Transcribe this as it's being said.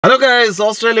Hello guys,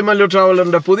 Australian Mallu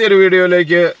Traveler പുതിയൊരു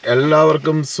വീഡിയോയിലേക്ക്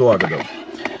എല്ലാവർക്കും സ്വാഗതം.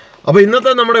 അപ്പോൾ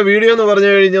ഇന്നത്തെ നമ്മുടെ വീഡിയോ എന്ന് പറഞ്ഞു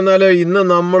കഴിഞ്ഞാൽ ഇന്ന്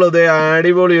നമ്മൾ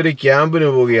അടിപൊളി ഒരു ക്യാമ്പിന്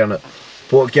പോവുകയാണ്.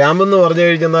 ക്യാമ്പ് എന്ന് പറഞ്ഞു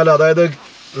കഴിഞ്ഞാൽ അതായത്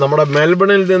നമ്മുടെ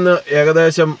മെൽബണിൽ നിന്ന്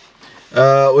ഏകദേശം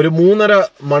ഒരു 3.5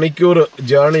 മണിക്കൂർ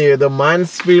ജേർണി ചെയ്ത്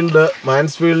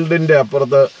മാൻസ്ഫീൽഡിന്റെ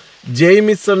അപ്പുറത്ത്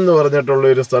ജെയ്മിസൺ എന്ന് പറഞ്ഞിട്ടുള്ള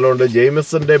ഒരു സ്ഥലമുണ്ട്.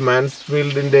 ജെയ്മിസന്റെ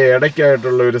മാൻസ്ഫീൽഡിന്റെ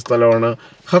ഇടയ്ക്കായിട്ടുള്ള ഒരു സ്ഥലമാണ്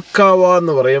ഹക്കാവ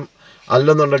എന്ന് പറയും,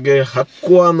 അല്ലെന്നുണ്ടെങ്കിൽ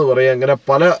ഹക്വ എന്ന് പറയും. അങ്ങനെ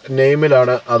പല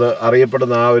നെയിമിലാണ് അത്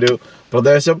അറിയപ്പെടുന്ന ആ ഒരു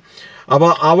പ്രദേശം.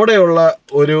 അപ്പോൾ അവിടെയുള്ള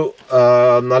ഒരു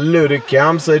നല്ലൊരു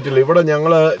ക്യാമ്പ് സൈറ്റിൽ ഇവിടെ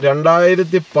ഞങ്ങൾ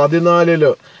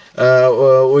 2014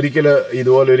 ഒരിക്കൽ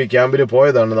ഇതുപോലൊരു ക്യാമ്പിന്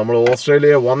പോയതാണ്. നമ്മൾ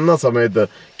ഓസ്ട്രേലിയ വന്ന സമയത്ത്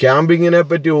ക്യാമ്പിങ്ങിനെ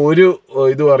പറ്റി ഒരു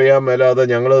ഇതും അറിയാൻ മേലാതെ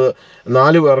ഞങ്ങൾ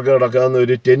 4 പേർക്ക് കിടക്കാവുന്ന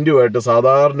ഒരു ടെൻറ്റുമായിട്ട്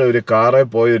സാധാരണ ഒരു കാറിൽ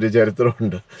പോയ ഒരു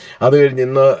ചരിത്രമുണ്ട്. അത് കഴിഞ്ഞ്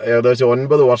ഇന്ന് ഏകദേശം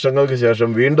 9 വർഷങ്ങൾക്ക് ശേഷം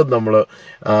വീണ്ടും നമ്മൾ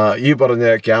ഈ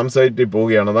പറഞ്ഞ ക്യാമ്പ് സൈറ്റിൽ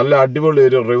പോവുകയാണ്. നല്ല അടിപൊളി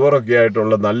ഒരു റിവറൊക്കെ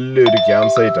ആയിട്ടുള്ള നല്ലൊരു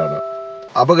ക്യാമ്പ് സൈറ്റാണ്.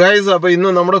 അപ്പോൾ ഗൈസ്, അപ്പോൾ ഇന്ന്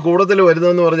നമ്മുടെ കൂട്ടത്തിൽ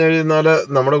വരുന്നതെന്ന് പറഞ്ഞു കഴിഞ്ഞാൽ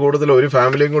നമ്മുടെ കൂട്ടത്തിൽ ഒരു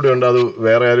ഫാമിലിയും കൂടി ഉണ്ട്. അത്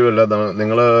വേറെ ആരുമല്ല,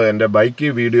 നിങ്ങൾ എൻ്റെ ബൈക്ക്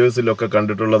വീഡിയോസിലൊക്കെ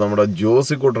കണ്ടിട്ടുള്ള നമ്മുടെ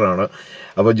ജോസി കൂട്ടറാണ്.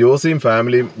 അപ്പോൾ ജോസിയും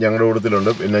ഫാമിലിയും ഞങ്ങളുടെ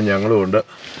കൂട്ടത്തിലുണ്ട്, പിന്നെ ഞങ്ങളും ഉണ്ട്.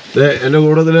 എൻ്റെ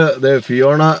കൂട്ടത്തിൽ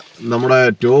ഫിയോണ, നമ്മുടെ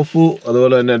ടോഫു,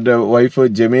 അതുപോലെ തന്നെ എൻ്റെ വൈഫ്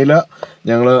ജമീല,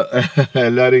 ഞങ്ങൾ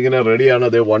എല്ലാവരും ഇങ്ങനെ റെഡിയാണ്.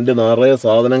 വണ്ടി നിറയെ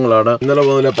സാധനങ്ങളാണ്. ഇന്നലെ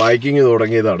മുതൽ പാക്കിങ്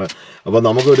തുടങ്ങിയതാണ്. അപ്പോൾ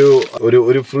നമുക്കൊരു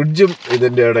ഒരു ഫ്രിഡ്ജും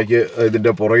ഇതിൻ്റെ ഇടയ്ക്ക്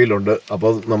ഇതിൻ്റെ പുറകിലുണ്ട്.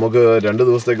 അപ്പോൾ നമുക്ക് 2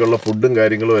 ദിവസത്തേക്കുള്ള ഫുഡും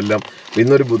കാര്യങ്ങളും എല്ലാം.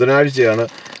 ഇന്നൊരു ബുധനാഴ്ചയാണ്,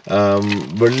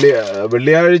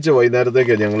 വെള്ളിയാഴ്ച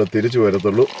വൈകുന്നേരത്തേക്ക് ഞങ്ങൾ തിരിച്ചു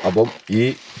വരത്തുള്ളൂ. അപ്പം ഈ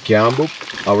ക്യാമ്പും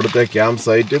അവിടുത്തെ ക്യാമ്പ്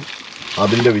സൈറ്റും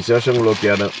അതിൻ്റെ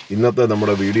വിശേഷങ്ങളൊക്കെയാണ് ഇന്നത്തെ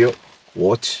നമ്മുടെ video.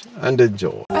 Watch and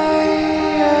enjoy.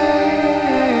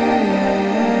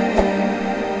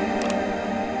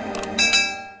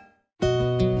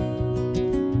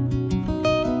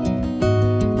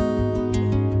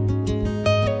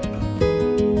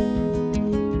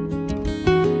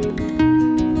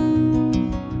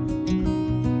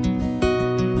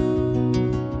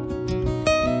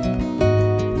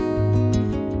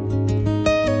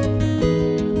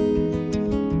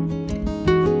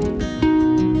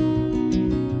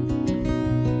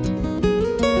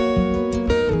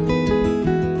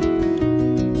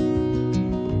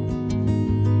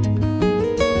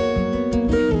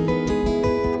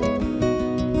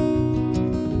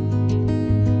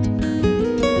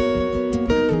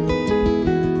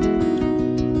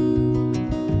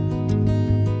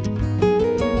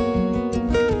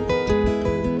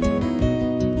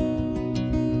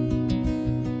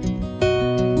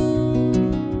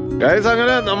 Guys,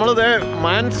 അങ്ങനെ നമ്മളിത്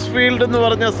മാൻസ്ഫീൽഡ് എന്ന്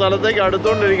പറഞ്ഞ സ്ഥലത്തേക്ക്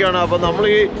അടുത്തുകൊണ്ടിരിക്കുകയാണ്. അപ്പം നമ്മൾ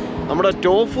നമ്മുടെ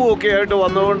ടോഫു ഒക്കെ ആയിട്ട്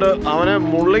വന്നുകൊണ്ട് അവനെ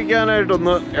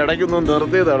മുള്ളിക്കാനായിട്ടൊന്ന് ഇടയ്ക്കൊന്ന്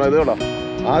നിർത്തിയതാണ്. ഇത് കേട്ടോ,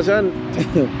 ആശാൻ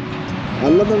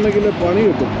അല്ലെന്നുണ്ടെങ്കിൽ പണി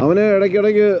കിട്ടും. അവനെ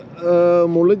ഇടയ്ക്കിടയ്ക്ക്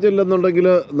മുള്ളിച്ചില്ലെന്നുണ്ടെങ്കിൽ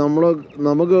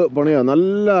നമുക്ക് പണിയാണ്.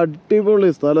 നല്ല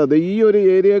അടിപൊളി സ്ഥലം. അത് ഈ ഒരു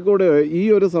ഏരിയ കൂടെ ഈ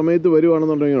ഒരു സമയത്ത്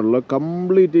വരുവാണെന്നുണ്ടെങ്കിലുള്ള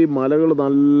കംപ്ലീറ്റ് ഈ മലകൾ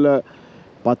നല്ല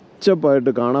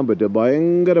പച്ചപ്പായിട്ട് കാണാൻ പറ്റും.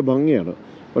 ഭയങ്കര ഭംഗിയാണ്.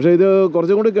 പക്ഷേ ഇത്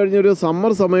കുറച്ചും കൂടി കഴിഞ്ഞൊരു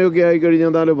സമ്മർ സമയമൊക്കെ ആയി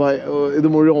കഴിഞ്ഞാൽ ഇത്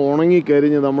മുഴുവൻ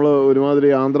ഉണങ്ങിക്കഴിഞ്ഞ് നമ്മൾ ഒരുമാതിരി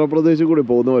ആന്ധ്രാപ്രദേശിൽ കൂടി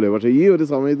പോകുന്ന പോലെ. പക്ഷേ ഈ ഒരു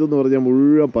സമയത്തെന്ന് പറഞ്ഞാൽ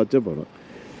മുഴുവൻ പച്ചപ്പാണ്.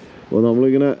 അപ്പോൾ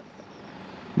നമ്മളിങ്ങനെ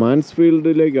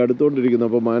മാൻസ്ഫീൽഡിലേക്ക് അടുത്തുകൊണ്ടിരിക്കുന്നു.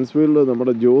 അപ്പോൾ മാൻസ്ഫീൽഡ്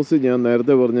നമ്മുടെ ജോസി, ഞാൻ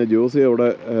നേരത്തെ പറഞ്ഞ ജോസി അവിടെ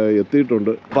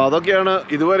എത്തിയിട്ടുണ്ട്. അപ്പോൾ അതൊക്കെയാണ്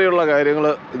ഇതുവരെയുള്ള കാര്യങ്ങൾ.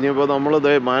 ഇനിയിപ്പോൾ നമ്മൾ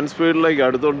മാൻസ്ഫീൽഡിലേക്ക്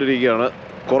അടുത്തുകൊണ്ടിരിക്കുകയാണ്.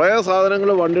 കുറേ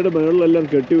സാധനങ്ങൾ വണ്ടിയുടെ മുകളിലെല്ലാം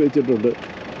കെട്ടി വെച്ചിട്ടുണ്ട്,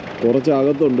 കുറച്ച്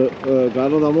അകത്തുണ്ട്.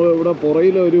 കാരണം നമ്മൾ ഇവിടെ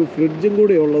പുറയിൽ ഒരു ഫ്രിഡ്ജും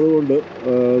കൂടി ഉള്ളത് കൊണ്ട്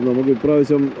നമുക്ക്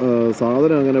ഇപ്രാവശ്യം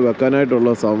സാധനം അങ്ങനെ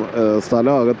വെക്കാനായിട്ടുള്ള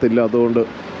സ്ഥലം അകത്തില്ലാത്തതുകൊണ്ട്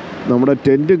നമ്മുടെ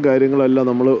ടെൻറ്റും കാര്യങ്ങളെല്ലാം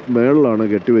നമ്മൾ മുകളിലാണ്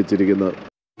കെട്ടിവെച്ചിരിക്കുന്നത്.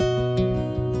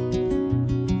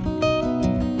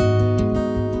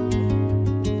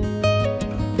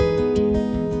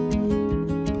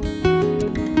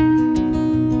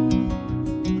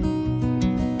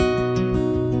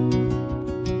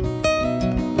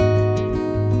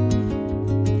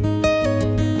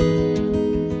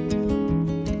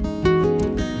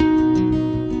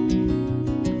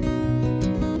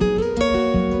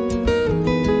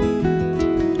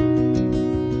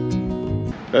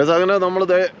 അങ്ങനെ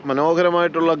നമ്മളിത്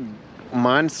മനോഹരമായിട്ടുള്ള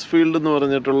മാൻസ്ഫീൽഡ് എന്ന്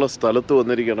പറഞ്ഞിട്ടുള്ള സ്ഥലത്ത്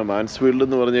വന്നിരിക്കുകയാണ്. മാൻസ്ഫീൽഡ്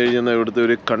എന്ന് പറഞ്ഞു കഴിഞ്ഞാൽ ഇവിടുത്തെ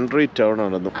ഒരു കൺട്രി ടൗൺ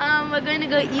ആണെന്ന്.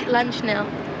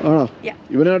 ആണോ?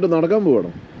 ഇവനായിട്ട് നടക്കാൻ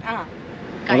പോവാണോ?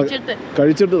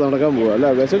 കഴിച്ചിട്ട് നടക്കാൻ പോവാ അല്ല?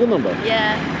 വിശക്കുന്നുണ്ടോ?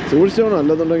 സൂക്ഷിച്ചോണം,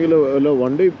 അല്ലെന്നുണ്ടെങ്കിൽ വല്ല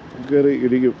വണ്ടി കയറി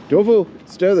ഇടിക്കും. ടോഫു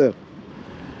സ്റ്റേ ദേ.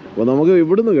 അപ്പോൾ നമുക്ക്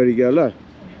ഇവിടുന്ന് കഴിക്കാം അല്ലേ?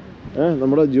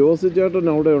 നമ്മുടെ ജോസി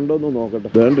ചേട്ടൻ അവിടെ ഉണ്ടോയെന്ന്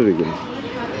നോക്കട്ടെ. വേണ്ടിരിക്കുന്നു.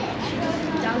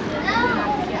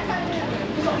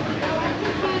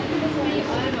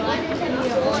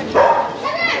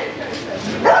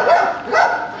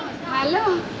 Hello.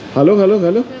 ഹലോ ഹലോ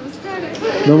ഹലോ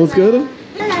നമസ്കാരം.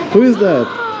 Who is that?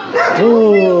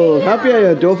 Oh, happy ആയോ?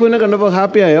 ടോഫുവിനെ കണ്ടപ്പോൾ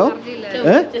ഹാപ്പി ആയോ?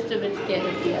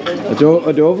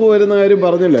 ടോഫു വരുന്ന കാര്യം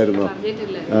പറഞ്ഞില്ലായിരുന്നോ?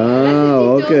 ആ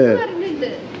ഓക്കെ.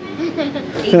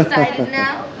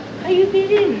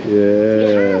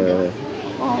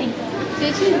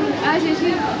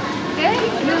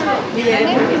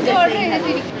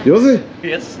 ജോസി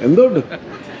എന്തുകൊണ്ട്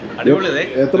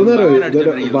എത്ര നേരം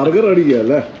ബർഗർ അടിക്കുക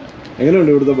അല്ലേ?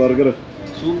 എങ്ങനെയുണ്ട് ഇവിടുത്തെ ബർഗർ?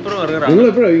 Super burger. നിങ്ങൾ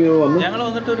എപ്പോഴാണ് വന്നു? ഞങ്ങൾ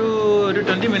വന്നിട്ട് ഒരു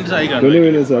 20 മിനിറ്റ്സ് ആയി. 20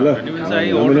 മിനിറ്റ്സ് അല്ലേ?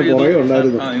 പുറകെ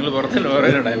ഉണ്ടായിരുന്നു.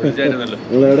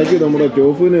 നിങ്ങൾ ഇടയ്ക്ക് നമ്മുടെ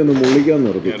ടോഫുവിനെ ഒന്ന് മുള്ളിക്കാൻ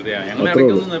നിർത്തി.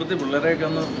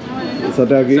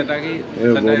 സെറ്റാക്കി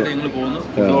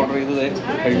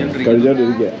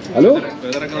കഴിച്ചോണ്ടിരിക്കുക. ഹലോ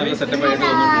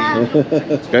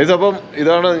ഗൈസ്, അപ്പം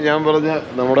ഇതാണ് ഞാൻ പറഞ്ഞ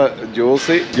നമ്മുടെ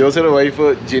ജോസിയുടെ വൈഫ്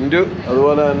ജിൻഡു,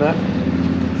 അതുപോലെ തന്നെ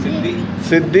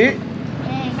സിദ്ധി.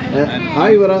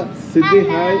 ഹായ് പറ സിദ്ധി.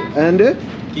 ഹായ്. And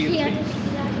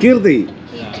Keerthy.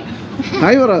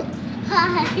 ഹായ് പറ.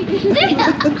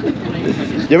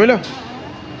 ജമീല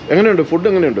എങ്ങനെയുണ്ട്? ഫുഡ്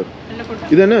എങ്ങനെയുണ്ട്?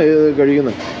 ഇതന്നെ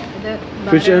കഴിക്കുന്നത്?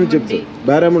 Fish and chips,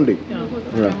 ബാരാമുണ്ടി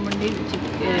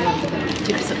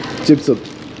ചിപ്സും.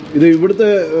 ഇത്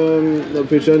ഇവിടുത്തെ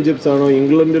ഫിഷ് ആൻഡ് ചിപ്സ് ആണോ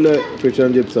ഇംഗ്ലണ്ടിലെ ഫിഷ്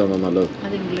ആൻഡ് ചിപ്സ് ആണോ നല്ലത്?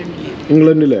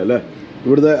 ഇംഗ്ലണ്ടിലെ അല്ലേ?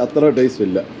 ഇവിടുത്തെ അത്ര ടേസ്റ്റ്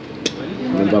ഇല്ല.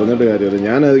 ഞാൻ പറഞ്ഞിട്ട് കാര്യമില്ല.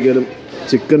 ഞാൻ അധികം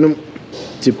ചിക്കനും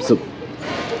ചിപ്സും.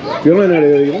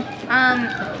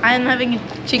 I'm having a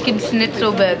chicken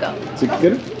schnitzel burger.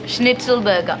 Chicken schnitzel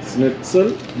burger.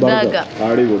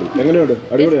 അടിപൊളി. എങ്ങനെയുണ്ട്?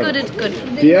 അടിപൊളിയാണ്. It's good.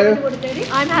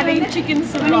 I'm having chicken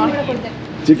souvlaki.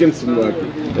 Chicken സിംബാക്കി.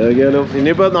 ഏതായാലും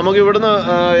ഇനിയിപ്പോൾ നമുക്ക് ഇവിടുന്ന്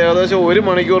ഏകദേശം 1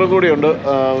 മണിക്കൂറും കൂടിയുണ്ട്.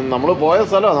 നമ്മൾ പോയ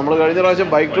സ്ഥലമാണ്, നമ്മൾ കഴിഞ്ഞ പ്രാവശ്യം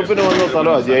ബൈക്ക് ട്രിപ്പിന് വന്ന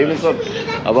സ്ഥലമാണ് ജെയിംസൺ.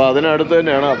 അപ്പോൾ അതിനടുത്ത്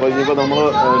തന്നെയാണ്. അപ്പോൾ ഇനിയിപ്പോൾ നമ്മൾ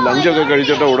ലഞ്ചൊക്കെ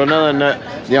കഴിച്ചിട്ട് ഉടനെ തന്നെ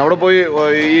ഇനി അവിടെ പോയി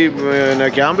ഈ പിന്നെ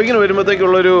ക്യാമ്പിങ്ങിന്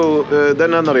വരുമ്പോഴത്തേക്കുള്ളൊരു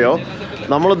ഇതെന്നാന്നറിയോ,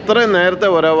 നമ്മൾ ഇത്രയും നേരത്തെ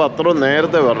വരാമോ അത്രയും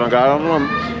നേരത്തെ വരണം. കാരണം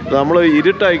നമ്മൾ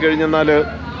ഇരുട്ടായി കഴിഞ്ഞെന്നാൽ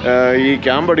ഈ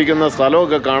ക്യാമ്പ് അടിക്കുന്ന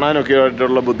സ്ഥലമൊക്കെ കാണാനൊക്കെ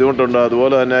ആയിട്ടുള്ള ബുദ്ധിമുട്ടുണ്ട്.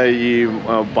 അതുപോലെ തന്നെ ഈ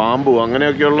പാമ്പും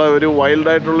അങ്ങനെയൊക്കെയുള്ള ഒരു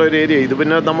വൈൽഡായിട്ടുള്ള ഒരു ഏരിയ. ഇത്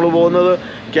പിന്നെ നമ്മൾ പോകുന്നത്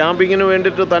ക്യാമ്പിങ്ങിന്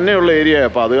വേണ്ടിയിട്ട് തന്നെയുള്ള ഏരിയ.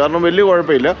 അപ്പോൾ അത് കാരണം വലിയ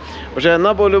കുഴപ്പമില്ല. പക്ഷേ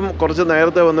എന്നാൽ പോലും കുറച്ച്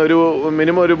നേരത്തെ വന്ന് ഒരു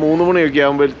മിനിമം ഒരു 3 മണിയൊക്കെ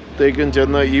ആകുമ്പോഴത്തേക്കും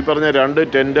ചെന്ന് ഈ പറഞ്ഞ 2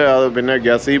 ടെൻറ്റ് പിന്നെ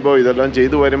ഗസീബോ ഇതെല്ലാം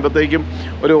ചെയ്ത് വരുമ്പോഴത്തേക്കും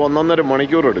ഒരു 1.5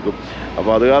 മണിക്കൂർ എടുക്കും.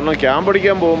 അപ്പോൾ അത് കാരണം ക്യാമ്പ്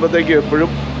അടിക്കാൻ പോകുമ്പോഴത്തേക്കും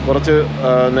എപ്പോഴും കുറച്ച്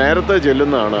നേരത്തെ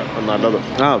ചെല്ലുന്നതാണ് നല്ലത്.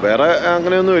 വേറെ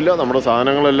അങ്ങനെയൊന്നുമില്ല. നമ്മുടെ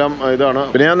സാധനങ്ങളെല്ലാം ഇതാണ്.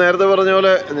 പിന്നെ ഞാൻ നേരത്തെ പറഞ്ഞ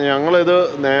പോലെ ഞങ്ങളിത്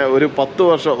ഒരു 10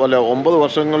 വർഷം അല്ല 9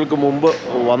 വർഷങ്ങൾക്ക് മുമ്പ്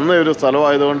വന്ന ഒരു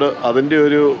സ്ഥലമായതുകൊണ്ട് അതിൻ്റെ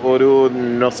ഒരു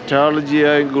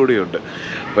നൊസ്റ്റാൾജിയയും കൂടിയുണ്ട്.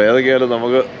 അപ്പോൾ ഏതൊക്കെയായാലും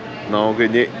നമുക്ക്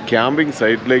ഇനി ക്യാമ്പിംഗ്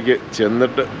സൈറ്റിലേക്ക്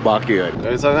ചെന്നിട്ട് ബാക്കി കാര്യം.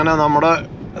 അങ്ങനെ നമ്മുടെ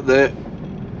ഇത്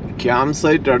ക്യാമ്പ്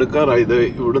സൈറ്റ് അടുക്കാറായി. ഇത്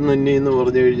ഇവിടുന്ന് ഇനി എന്ന്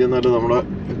പറഞ്ഞു കഴിഞ്ഞാൽ നമ്മുടെ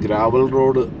ഗ്രാവൽ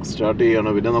റോഡ് സ്റ്റാർട്ട്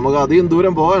ചെയ്യണം. പിന്നെ നമുക്ക് അധികം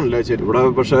ദൂരം പോകാനില്ല. ശരി, ഇവിടെ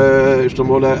പക്ഷേ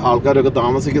ഇഷ്ടംപോലെ ആൾക്കാരൊക്കെ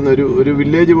താമസിക്കുന്ന ഒരു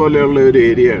വില്ലേജ് പോലെയുള്ള ഒരു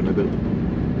ഏരിയ ആണിത്.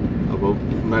 അപ്പം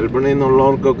മെൽബണിൽ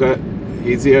നിന്നുള്ളവർക്കൊക്കെ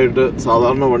ഈസി ആയിട്ട്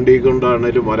സാധാരണ വണ്ടി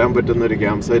കൊണ്ടാണേലും വരാൻ പറ്റുന്ന ഒരു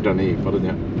ക്യാമ്പ് സൈറ്റാണ് ഈ പറഞ്ഞ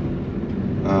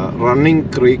റണ്ണിങ്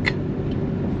ക്രീക്ക്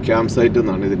ക്യാമ്പ് സൈറ്റ്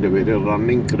എന്നാണ് ഇതിൻ്റെ പേര്.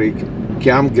 Running creek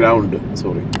camp ground,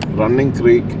 running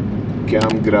creek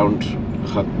camp ground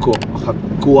ഹക്വ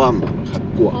എന്നാണ്.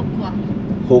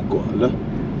 ഹോക്വ അല്ല,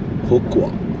 ഹോക്വ.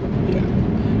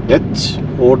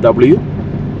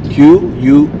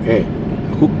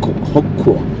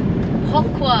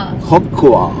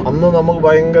 ഹോക്വ. അന്ന് നമുക്ക്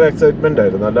ഭയങ്കര എക്സൈറ്റ്മെന്റ്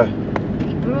ആയിരുന്നു അല്ലേ?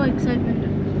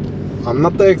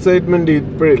 അന്നത്തെ എക്സൈറ്റ്മെന്റ്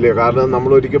ഇപ്പോഴില്ലേ? കാരണം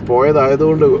നമ്മൾ ഒരിക്കൽ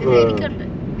പോയതായതുകൊണ്ട്.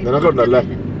 നിനക്കുണ്ടല്ലേ?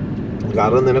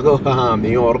 കാരണം നിനക്ക്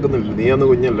നീ ഓർക്കുന്നില്ല, നീ അന്ന്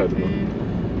കുഞ്ഞല്ലായിരുന്നു.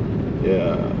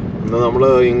 അന്ന് നമ്മൾ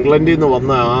ഇംഗ്ലണ്ടിൽ നിന്ന്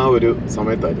വന്ന ആ ഒരു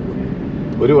സമയത്തായിരുന്നു.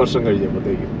 1 വർഷം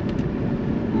കഴിഞ്ഞപ്പോഴത്തേക്കും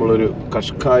നമ്മളൊരു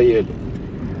കഷ്കായിൽ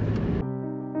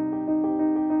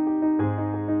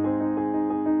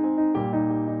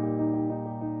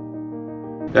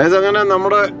അങ്ങനെ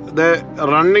നമ്മുടെ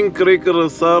റണ്ണിങ് ക്രീക്ക്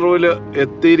റിസർവിൽ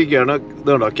എത്തിയിരിക്കുകയാണ്.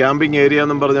 ഇതുണ്ടോ ക്യാമ്പിംഗ് ഏരിയ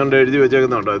എന്നും പറഞ്ഞുകൊണ്ട് എഴുതി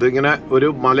വെച്ചേക്കുന്നുണ്ടോ. ഇതിങ്ങനെ ഒരു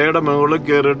മലയുടെ മുകളിൽ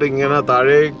കയറിയിട്ട് ഇങ്ങനെ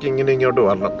താഴേക്ക് ഇങ്ങോട്ട്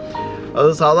വരണം. അത്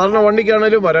സാധാരണ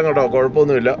വണ്ടിക്കാണേലും വരാം കേട്ടോ,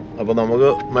 കുഴപ്പമൊന്നുമില്ല. അപ്പോൾ നമുക്ക്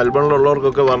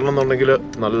മെൽബണിലുള്ളവർക്കൊക്കെ വരണം എന്നുണ്ടെങ്കിൽ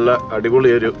നല്ല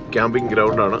അടിപൊളിയൊരു ക്യാമ്പിംഗ്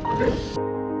ഗ്രൗണ്ടാണ്.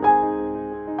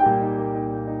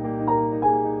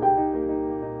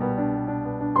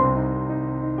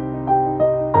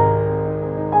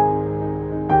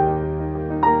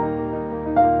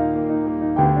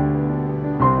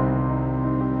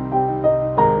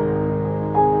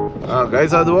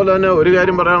 ഗൈസ്, അതുപോലെ തന്നെ ഒരു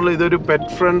കാര്യം പറയാനുള്ളത്, ഇതൊരു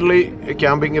പെറ്റ് ഫ്രണ്ട്ലി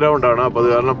ക്യാമ്പിംഗ് ഗ്രൗണ്ടാണ്. അപ്പോൾ അത്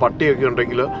കാരണം പട്ടിയൊക്കെ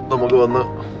ഉണ്ടെങ്കിൽ നമുക്ക് വന്ന്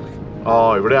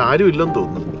ഇവിടെ ആരും ഇല്ലെന്ന്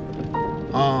തോന്നുന്നു.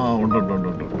 ഉണ്ട്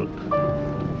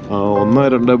 1,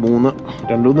 2, 3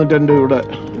 2-3 ടെൻറ്റ് ഇവിടെ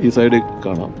ഈ സൈഡിൽ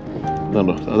കാണാം.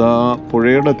 ഇതുണ്ടോ, അതാ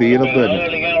പുഴയുടെ തീരത്ത് തന്നെ.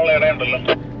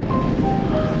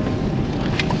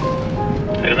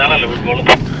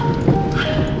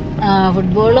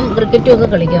 ഫുട്ബോളും ക്രിക്കറ്റും ഒക്കെ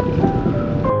കളിക്കാം.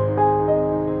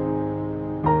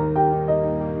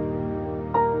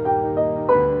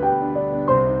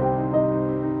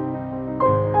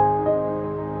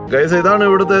 ഗൈസ്, ഇതാണ്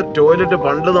ഇവിടുത്തെ ടോയ്ലറ്റ്.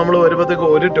 പണ്ട് നമ്മൾ വരുമ്പോഴത്തേക്ക്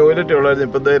ഒരു ടോയ്ലറ്റ് ഉള്ളായിരുന്നു.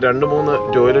 ഇപ്പോഴത്തെ 2-3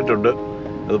 ടോയ്ലറ്റ് ഉണ്ട്.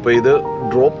 അതിപ്പോൾ ഇത്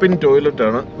ഡ്രോപ്പ് ഇൻ ടോയ്ലറ്റ്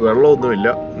ആണ്. വെള്ളമൊന്നുമില്ല.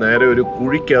 നേരെ ഒരു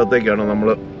കുഴിക്കകത്തേക്കാണ് നമ്മൾ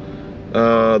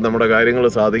നമ്മുടെ കാര്യങ്ങൾ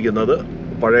സാധിക്കുന്നത്.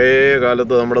 പഴയ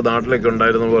കാലത്ത് നമ്മുടെ നാട്ടിലൊക്കെ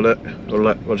ഉണ്ടായിരുന്ന പോലെ ഉള്ള,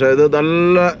 പക്ഷേ ഇത്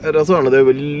നല്ല രസമാണ്. ഇത്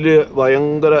വലിയ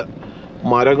ഭയങ്കര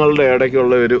മരങ്ങളുടെ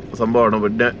ഇടയ്ക്കുള്ള ഒരു സംഭവമാണ്.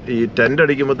 പിന്നെ ഈ ടെൻ്റ്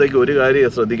അടിക്കുമ്പോഴത്തേക്ക് ഒരു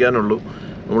കാര്യം ശ്രദ്ധിക്കാനുള്ളൂ,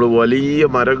 നമ്മൾ വലിയ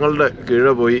മരങ്ങളുടെ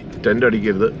കീഴെ പോയി ടെൻ്റ്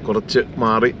അടിക്കരുത്. കുറച്ച്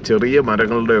മാറി ചെറിയ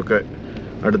മരങ്ങളുടെയൊക്കെ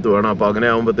അടുത്ത് വേണം. അപ്പോൾ അങ്ങനെ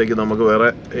ആകുമ്പോഴത്തേക്ക് നമുക്ക് വേറെ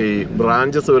ഈ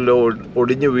ബ്രാഞ്ചസ് വല്ലതും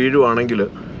ഒടിഞ്ഞ് വീഴുവാണെങ്കിൽ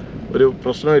ഒരു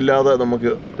പ്രശ്നമില്ലാതെ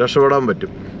നമുക്ക് രക്ഷപ്പെടാൻ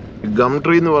പറ്റും. ഗം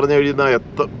ട്രീ എന്ന് പറഞ്ഞു കഴിഞ്ഞാൽ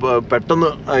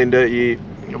പെട്ടെന്ന് അതിൻ്റെ ഈ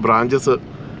ബ്രാഞ്ചസ്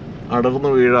അടർന്ന്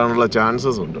വീഴാനുള്ള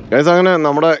ചാൻസസ് ഉണ്ട്. അങ്ങനെ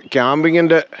നമ്മുടെ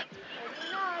ക്യാമ്പിങ്ങിൻ്റെ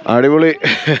അടിപൊളി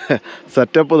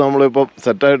സെറ്റപ്പ് നമ്മളിപ്പം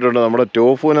സെറ്റായിട്ടുണ്ട്. നമ്മുടെ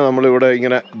ടോഫുവിനെ നമ്മളിവിടെ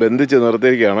ഇങ്ങനെ ബന്ധിച്ച്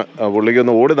നിർത്തിയിരിക്കുകയാണ്.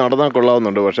 പുള്ളിക്കൊന്ന് ഓടി നടന്നാൽ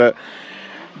കൊള്ളാവുന്നുണ്ട്. പക്ഷേ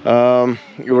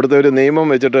ഇവിടുത്തെ ഒരു നിയമം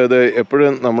വെച്ചിട്ട് ഇത്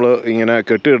എപ്പോഴും നമ്മൾ ഇങ്ങനെ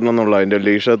കെട്ടിയിടണം എന്നുള്ള, അതിൻ്റെ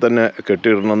ലീഷ തന്നെ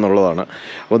കെട്ടിയിടണം എന്നുള്ളതാണ്.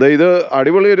 അപ്പോൾ ഇത്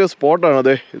അടിപൊളി ഒരു സ്പോട്ടാണ്.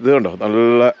 ഇത് കണ്ടോ,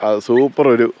 നല്ല സൂപ്പർ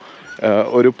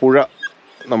ഒരു പുഴ.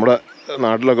 നമ്മുടെ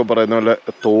നാട്ടിലൊക്കെ പറയുന്ന പോലെ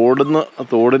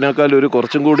തോടിനേക്കാൾ ഒരു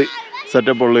കുറച്ചും കൂടി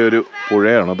സെറ്റപ്പുള്ള ഒരു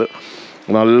പുഴയാണത്.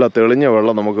 നല്ല തെളിഞ്ഞ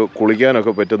വെള്ളം, നമുക്ക്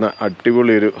കുളിക്കാനൊക്കെ പറ്റുന്ന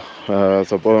അടിപൊളി ഒരു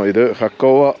സംഭവം. ഇത്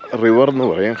ഹക്കോവ റിവർ എന്ന്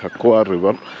പറയും, ഹക്കോവ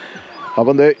റിവർ.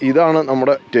 അപ്പം ഇതാണ്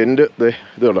നമ്മുടെ ടെൻറ്റ്. ഇത്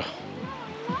കേട്ടോ,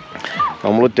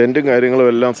 നമ്മൾ ടെൻറ്റും കാര്യങ്ങളും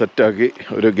എല്ലാം സെറ്റാക്കി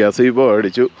ഒരു ഗസീബോ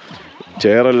അടിച്ചു,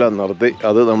 ചെയറെല്ലാം നിർത്തി.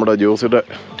 അത് നമ്മുടെ ജോസിയുടെ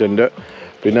ടെൻറ്റ്.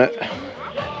 പിന്നെ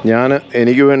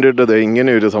എനിക്ക് വേണ്ടിയിട്ട്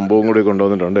ഇങ്ങനെ ഒരു സംഭവം കൂടി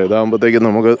കൊണ്ടുവന്നിട്ടുണ്ട്. ഇതാകുമ്പോഴത്തേക്കും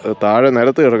നമുക്ക് താഴെ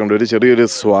നിലത്ത് കിടക്കേണ്ട ഒരു ചെറിയൊരു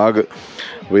സ്വാഗ്.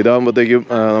 അപ്പോൾ ഇതാകുമ്പോഴത്തേക്കും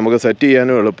നമുക്ക് സെറ്റ്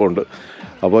ചെയ്യാനും എളുപ്പമുണ്ട്.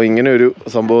 അപ്പോൾ ഇങ്ങനെ ഒരു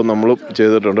സംഭവം നമ്മളും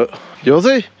ചെയ്തിട്ടുണ്ട്.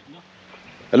 ജോസേ,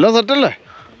 എല്ലാം സെറ്റല്ലേ?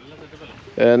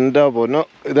 എൻ്റെ പൊന്നോ,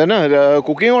 ഇതന്നെ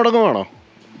കുക്കിംഗ് തുടങ്ങുവാണോ?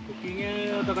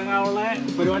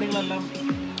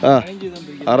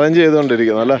 അറേഞ്ച്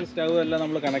ചെയ്തുകൊണ്ടിരിക്കുന്നു അല്ലേ?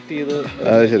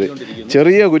 അത് ശരി,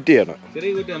 ചെറിയ കുറ്റിയാണ്.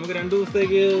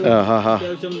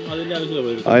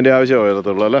 അതിൻ്റെ ആവശ്യമേ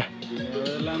വരത്തുള്ളൂ അല്ലേ?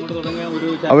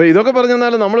 അപ്പോൾ ഇതൊക്കെ പറഞ്ഞു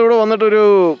തന്നാലും നമ്മളിവിടെ വന്നിട്ടൊരു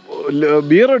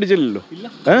ബിയർ അടിച്ചില്ലല്ലോ.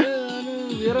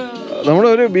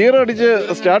 നമ്മളൊരു ബിയർ അടിച്ച്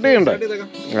സ്റ്റാർട്ട് ചെയ്യണ്ടേ?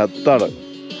 അത്താണ്.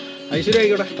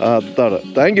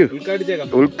 Thank you.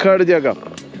 ഉദ്ഘാടിച്ചേക്കാം.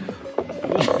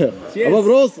 അപ്പോൾ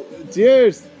ബ്രോസ്,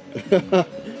 ചിയേഴ്സ്.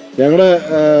 ഞങ്ങളുടെ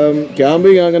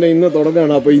ക്യാമ്പിങ് അങ്ങനെ ഇന്ന്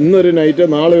തുടങ്ങുകയാണ്. അപ്പോൾ ഇന്നൊരു നൈറ്റ്,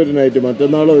 നാളെ ഒരു നൈറ്റ്,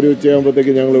 മറ്റന്നാൾ ഒരു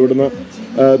ഉച്ചയാകുമ്പോഴത്തേക്ക് ഞങ്ങൾ ഇവിടുന്ന്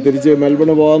തിരിച്ച്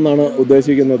മെൽബണിൽ പോകാമെന്നാണ്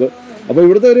ഉദ്ദേശിക്കുന്നത്. അപ്പോൾ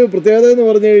ഇവിടുത്തെ ഒരു പ്രത്യേകത എന്ന്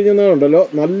പറഞ്ഞു കഴിഞ്ഞാൽ ഉണ്ടല്ലോ,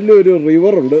 നല്ലൊരു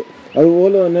റിവറുണ്ട്.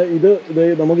 അതുപോലെ തന്നെ ഇത്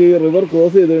നമുക്ക് ഈ റിവർ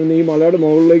ക്രോസ് ചെയ്ത് കഴിഞ്ഞാൽ ഈ മലയുടെ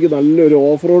മുകളിലേക്ക് നല്ലൊരു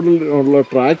ഓഫ് റോഡിലുള്ള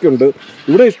ട്രാക്കുണ്ട്.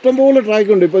 ഇവിടെ ഇഷ്ടംപോലെ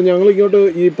ട്രാക്കുണ്ട്. ഇപ്പം ഞങ്ങളിങ്ങോട്ട്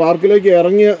ഈ പാർക്കിലേക്ക്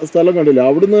ഇറങ്ങിയ സ്ഥലം കണ്ടില്ല,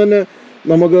 അവിടുന്ന് തന്നെ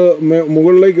നമുക്ക്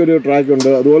മുകളിലേക്കൊരു ട്രാക്കുണ്ട്.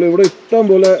 അതുപോലെ ഇവിടെ ഇഷ്ടം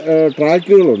പോലെ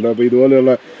ട്രാക്കുകളുണ്ട്. അപ്പോൾ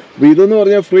ഇതുപോലെയുള്ള, അപ്പോൾ ഇതെന്ന്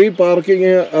പറഞ്ഞാൽ ഫ്രീ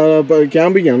പാർക്കിങ്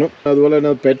ക്യാമ്പിംഗ് ആണ്. അതുപോലെ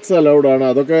തന്നെ പെറ്റ്സ് അലൗഡാണ്.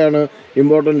 അതൊക്കെയാണ്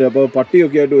ഇമ്പോർട്ടൻ്റ്. അപ്പോൾ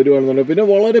പട്ടിയൊക്കെ ആയിട്ട് വരുവാണെന്നുള്ളത്. പിന്നെ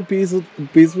വളരെ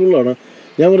പീസ്ഫുള്ളാണ്.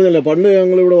 ഞാൻ പറഞ്ഞില്ല, പണ്ട്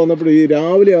ഞങ്ങളിവിടെ വന്നപ്പോൾ ഈ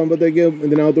രാവിലെ ആകുമ്പോഴത്തേക്കും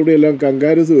ഇതിനകത്തൂടെ എല്ലാം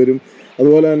കങ്കാരൂസ് വരും.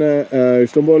 അതുപോലെ തന്നെ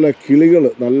ഇഷ്ടംപോലെ കിളികൾ,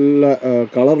 നല്ല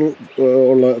കളർ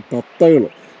ഉള്ള തത്തകൾ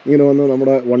ഇങ്ങനെ വന്ന്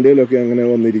നമ്മുടെ വണ്ടിയിലൊക്കെ അങ്ങനെ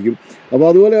വന്നിരിക്കും. അപ്പോൾ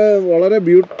അതുപോലെ വളരെ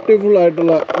ബ്യൂട്ടിഫുൾ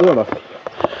ആയിട്ടുള്ള, ഇതാണോ,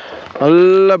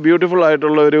 നല്ല ബ്യൂട്ടിഫുൾ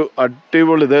ആയിട്ടുള്ള ഒരു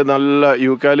അടിപൊളി, നല്ല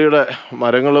യൂക്കാലിയുടെ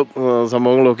മരങ്ങളും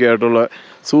സംഭവങ്ങളും ഒക്കെ ആയിട്ടുള്ള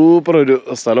സൂപ്പർ ഒരു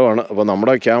സ്ഥലമാണ്. അപ്പോൾ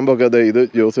നമ്മുടെ ക്യാമ്പൊക്കെ ഇത്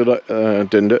ജോസിയുടെ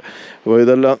ടെൻറ്റ്. അപ്പോൾ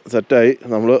ഇതെല്ലാം സെറ്റായി.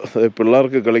 നമ്മൾ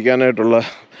പിള്ളേർക്ക് കളിക്കാനായിട്ടുള്ള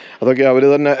അതൊക്കെ അവർ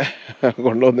തന്നെ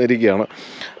കൊണ്ടുവന്നിരിക്കുകയാണ്.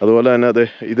 അതുപോലെ തന്നെ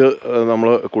ഇത് നമ്മൾ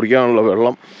കുടിക്കാനുള്ള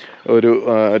വെള്ളം ഒരു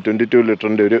 22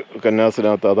 ലിറ്ററിൻ്റെ ഒരു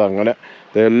കന്നാസിനകത്ത്, അതങ്ങനെ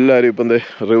എല്ലാവരും ഇപ്പം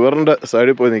റിവറിൻ്റെ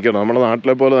സൈഡിൽ പോയി നിൽക്കണം. നമ്മുടെ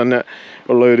നാട്ടിലെ പോലെ തന്നെ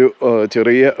ഉള്ള ഒരു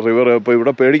ചെറിയ റിവർ. ഇപ്പോൾ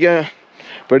ഇവിടെ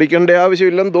പേടിക്കേണ്ട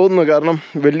ആവശ്യമില്ലെന്ന് തോന്നുന്നു, കാരണം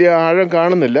വലിയ ആഴം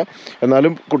കാണുന്നില്ല.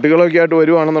 എന്നാലും കുട്ടികളൊക്കെ ആയിട്ട്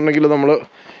വരുവാണെന്നുണ്ടെങ്കിൽ നമ്മൾ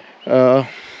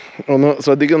ഒന്ന്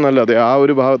ശ്രദ്ധിക്കുന്നല്ലാതെ ആ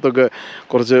ഒരു ഭാഗത്തൊക്കെ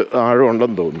കുറച്ച് ആഴം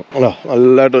ഉണ്ടെന്ന് തോന്നുന്നു.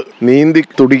 നല്ലതായിട്ട് നീന്തി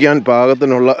തുടിക്കാൻ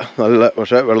പാകത്തിനുള്ള നല്ല,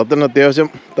 പക്ഷേ വെള്ളത്തിന് അത്യാവശ്യം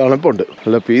തണുപ്പുണ്ട്.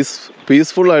 നല്ല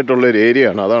പീസ്ഫുൾ ആയിട്ടുള്ളൊരു ഏരിയ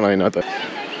ആണ്. അതാണ് അതിനകത്ത്.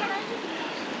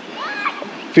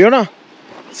 ഫിയോണ,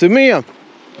 സ്വിം ചെയ്യാം?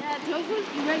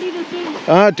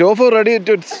 Tofu ready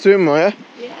to swim.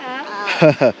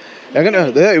 എങ്ങനെ?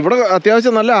 ഇവിടെ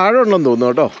അത്യാവശ്യം നല്ല ആഴം ഉണ്ടെന്ന് തോന്നുന്നു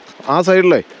കേട്ടോ. ആ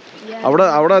സൈഡിലേ അവിടെ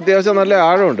അത്യാവശ്യം നല്ല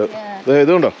ആഴമുണ്ട്.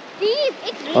 ഇതുണ്ടോ?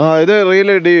 ഇത്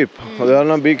റിയലി ഡീപ്പ്. അത്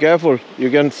കാരണം be careful. You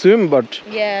can swim but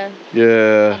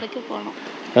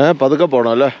പതുക്കെ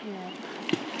പോണം അല്ലേ?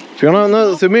 ക്ഷീണം ഒന്ന്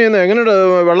സ്വിം ചെയ്യുന്നത് എങ്ങനെയുണ്ട്?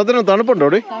 വെള്ളത്തിന് തണുപ്പുണ്ടോ?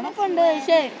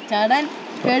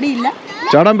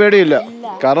 ചാടാൻ പേടിയില്ല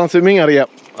കാരണം സ്വിമ്മിങ് അറിയാം.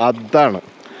 അതാണ്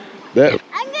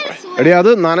എടി, അത്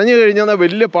നനഞ്ഞു കഴിഞ്ഞാൽ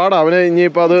വലിയ പാടാ അവന്.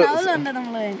 ഇനിയിപ്പോൾ അത്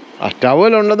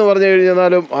ടവലുണ്ടെന്ന് പറഞ്ഞു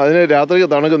കഴിഞ്ഞാലും അതിന് രാത്രിക്ക്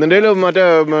തണുക്കും. നിൻ്റെ മറ്റേ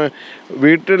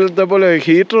വീട്ടിലത്തെ പോലെ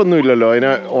ഹീറ്ററൊന്നും ഇല്ലല്ലോ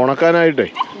അതിനെ ഉണക്കാനായിട്ടേ.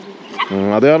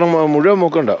 അത് കാരണം മുഴുവൻ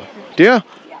മുക്കണ്ട. ടിയാ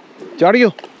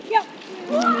ചാടിക്കോ.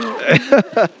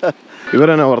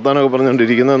 ഇവരെന്നാ വർത്താനമൊക്കെ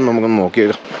പറഞ്ഞുകൊണ്ടിരിക്കുന്നതെന്ന് നമുക്കൊന്ന്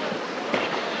നോക്കിയേക്കാം.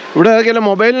 ഇവിടെ ഏതൊക്കെയല്ല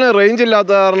മൊബൈലിന് റേഞ്ച്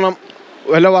ഇല്ലാത്ത കാരണം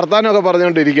വല്ല വർത്താനമൊക്കെ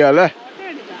പറഞ്ഞുകൊണ്ടിരിക്കുക അല്ലേ?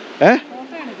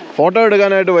 ഫോട്ടോ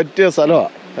എടുക്കാനായിട്ട് പറ്റിയ സ്ഥലമാണ്.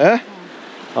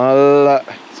 നല്ല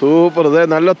സൂപ്പർ. ഇതേ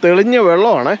നല്ല തെളിഞ്ഞ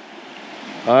വെള്ളമാണേ.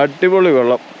 അടിപൊളി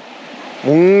വെള്ളം.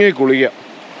 മുങ്ങി കുളിക്കാം.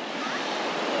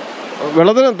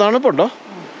 വെള്ളത്തിന് തണുപ്പുണ്ടോ?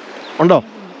 ഉണ്ടോ?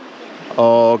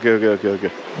 Okay okay okay okay.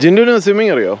 ജിൻഡുവിന്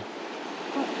swimming അറിയോ?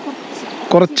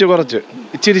 കുറച്ച്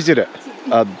ഇച്ചിരി.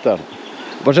 അതാണ്.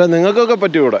 പക്ഷെ നിങ്ങൾക്കൊക്കെ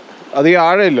പറ്റും. ഇവിടെ അധികം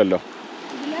ആഴമില്ലല്ലോ.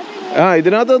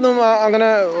 ഇതിനകത്തൊന്നും അങ്ങനെ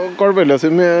കുഴപ്പമില്ല.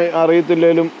 സ്വിമ്മിങ്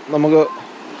അറിയത്തില്ലേലും നമുക്ക്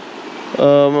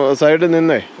സൈഡിൽ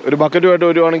നിന്നേ ഒരു ബക്കറ്റുമായിട്ട്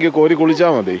വരുവാണെങ്കിൽ കോരി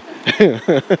കുളിച്ചാൽ മതി.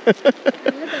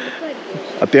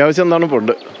 അത്യാവശ്യം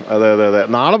തണുപ്പുണ്ട്. അതെ.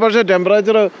 നാളെ പക്ഷേ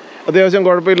ടെമ്പറേച്ചർ അത്യാവശ്യം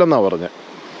കുഴപ്പമില്ലെന്നാണ് പറഞ്ഞത്.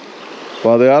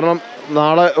 അപ്പോൾ അത് കാരണം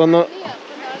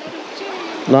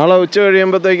നാളെ ഉച്ച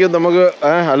കഴിയുമ്പോഴത്തേക്ക് നമുക്ക്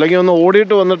അല്ലെങ്കിൽ ഒന്ന്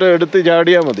ഓടിയിട്ട് വന്നിട്ട് എടുത്ത്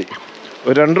ചാടിയാൽ മതി.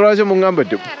 ഒരു 2 പ്രാവശ്യം മുങ്ങാൻ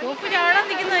പറ്റും.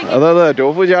 അതെ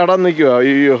ടോപ്പ് ചാടാൻ നിൽക്കുക.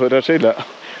 അയ്യോ രക്ഷയില്ല.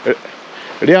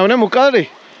 എടി അവനെ മുക്കാതെ.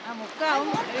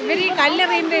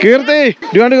 Kirti,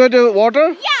 do you want to go to water?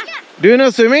 Do you know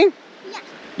swimming?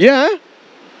 Yeah?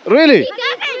 Really?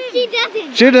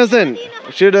 She doesn't.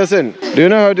 Do you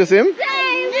know how to swim?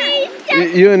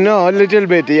 You know a little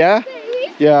bit, yeah?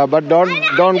 Yeah, but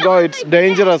don't go. It's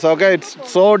dangerous, okay? It's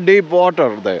so deep water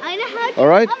there. All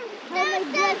right?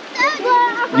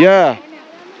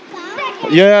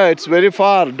 Yeah, it's very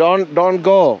far. Don't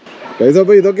go.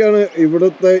 അപ്പോൾ ഇതൊക്കെയാണ്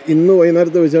ഇവിടുത്തെ ഇന്ന്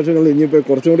വൈകുന്നേരത്തെ വിശേഷങ്ങൾ. ഇനിയിപ്പോൾ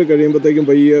കുറച്ചും കൂടി കഴിയുമ്പോഴത്തേക്കും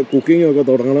പയ്യെ കുക്കിംഗ് ഒക്കെ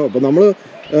തുടങ്ങണം. അപ്പോൾ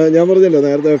ഞാൻ പറഞ്ഞല്ലോ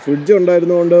നേരത്തെ ഫ്രിഡ്ജ്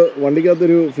ഉണ്ടായിരുന്നതുകൊണ്ട്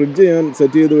വണ്ടിക്കകത്തൊരു ഫ്രിഡ്ജ് ഞാൻ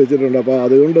സെറ്റ് ചെയ്ത് വെച്ചിട്ടുണ്ട്. അപ്പോൾ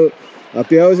അതുകൊണ്ട്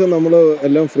അത്യാവശ്യം നമ്മൾ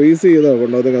എല്ലാം ഫ്രീസ് ചെയ്താണ്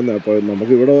കൊണ്ടുവന്നിരിക്കുന്നത്. അപ്പോൾ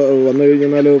നമുക്കിവിടെ വന്നു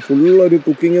കഴിഞ്ഞാൽ ഫുള്ളൊരു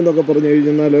കുക്കിംഗ് എന്നൊക്കെ പറഞ്ഞു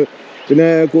കഴിഞ്ഞാൽ പിന്നെ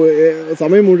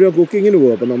സമയം മുഴുവൻ കുക്കിങ്ങിന്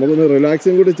പോകും. അപ്പോൾ നമുക്കൊന്ന്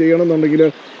റിലാക്സും കൂടി ചെയ്യണമെന്നുണ്ടെങ്കിൽ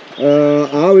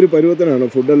ആ ഒരു പരുവത്തിനാണ്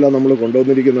ഫുഡെല്ലാം നമ്മൾ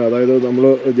കൊണ്ടുവന്നിരിക്കുന്നത്. അതായത് നമ്മൾ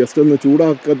ജസ്റ്റ് ഒന്ന്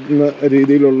ചൂടാക്കുന്ന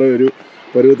രീതിയിലുള്ള ഒരു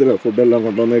പരുവത്തിലാണ് ഫുഡെല്ലാം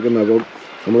കൊണ്ടുവന്നേക്കുന്നത്. അപ്പം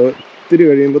നമ്മൾ ഇത്തിരി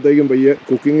കഴിയുമ്പോഴത്തേക്കും പയ്യെ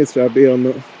കുക്കിംഗ് സ്റ്റാർട്ട്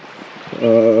ചെയ്യാമെന്ന്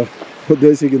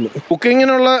ഉദ്ദേശിക്കുന്നു.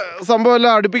 കുക്കിങ്ങിനുള്ള സംഭവം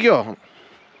എല്ലാം അടുപ്പിക്കോ?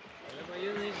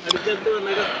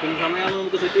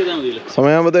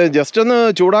 സമയമാകുമ്പോഴത്തേ ജസ്റ്റ് ഒന്ന്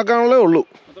ചൂടാക്കാനുള്ളേ ഉള്ളൂ.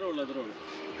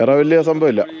 വേറെ വലിയ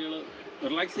സംഭവമില്ല.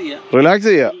 റിലാക്സ്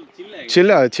ചെയ്യാം.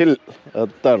 ചിൽ.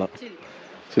 അതാണ്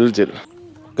ചിൽ.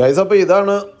 ഗൈസ്, അപ്പോൾ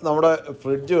ഇതാണ് നമ്മുടെ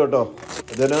ഫ്രിഡ്ജ് കേട്ടോ.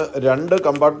 ഇതിന് 2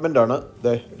 കമ്പാർട്ട്മെൻ്റാണ്.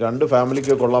 2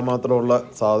 ഫാമിലിക്ക് കൊള്ളാൻ മാത്രമുള്ള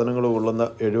സാധനങ്ങൾ കൊള്ളുന്ന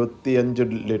 75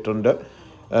 ലിറ്ററിൻ്റെ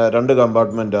 2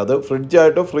 കമ്പാർട്ട്മെൻറ്റ്. അത്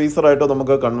ഫ്രിഡ്ജായിട്ടോ ഫ്രീസറായിട്ടോ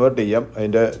നമുക്ക് കൺവേർട്ട് ചെയ്യാം.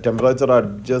 അതിൻ്റെ ടെമ്പറേച്ചർ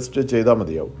അഡ്ജസ്റ്റ് ചെയ്താൽ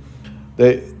മതിയാവും.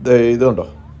 ഇതുണ്ടോ.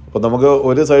 അപ്പോൾ നമുക്ക്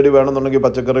ഒരു സൈഡിൽ വേണമെന്നുണ്ടെങ്കിൽ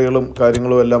പച്ചക്കറികളും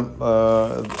കാര്യങ്ങളും എല്ലാം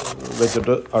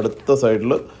വെച്ചിട്ട് അടുത്ത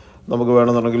സൈഡിൽ നമുക്ക്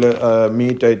വേണമെന്നുണ്ടെങ്കിൽ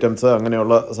മീറ്റ് ഐറ്റംസ്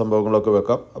അങ്ങനെയുള്ള സംഭവങ്ങളൊക്കെ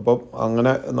വെക്കാം. അപ്പം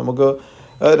അങ്ങനെ നമുക്ക്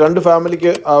 2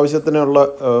 ഫാമിലിക്ക് ആവശ്യത്തിനുള്ള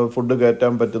ഫുഡ്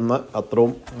കയറ്റാൻ പറ്റുന്ന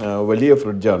അത്രയും വലിയ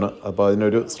ഫ്രിഡ്ജാണ്. അപ്പോൾ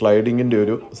അതിനൊരു സ്ലൈഡിങ്ങിൻ്റെ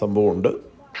ഒരു സംഭവമുണ്ട്.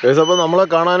 അപ്പോൾ നമ്മളെ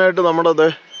കാണാനായിട്ട്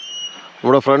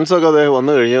നമ്മുടെ ഫ്രണ്ട്സൊക്കെ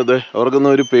വന്നു കഴിഞ്ഞത്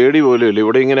അവർക്കൊന്നും ഒരു പേടി പോലും ഇല്ല.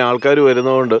 ഇവിടെ ഇങ്ങനെ ആൾക്കാർ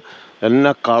വരുന്നതുകൊണ്ട്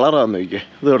എന്നാ കളറാന്ന് നോക്കിയേ.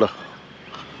 ഇത് കേട്ടോ,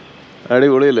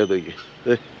 അടിപൊളിയല്ലേ നോക്കി.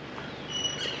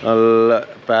 നല്ല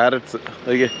പാരറ്റ്സ്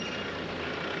നോക്കിയേ.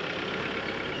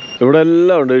 ഇവിടെ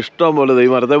എല്ലാം ഉണ്ട് ഇഷ്ടം പോലെ. ഈ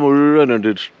മരത്തെ മുഴുവനുണ്ട്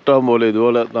ഇഷ്ടം പോലെ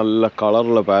ഇതുപോലെ നല്ല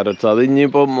കളറുള്ള പാരറ്റ്സ്. അത്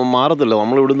ഇനിയിപ്പോൾ മാറത്തില്ല.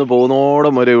 നമ്മളിവിടുന്ന്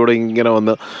പോകുന്നോടം വരെ ഇവിടെ ഇങ്ങനെ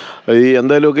വന്ന്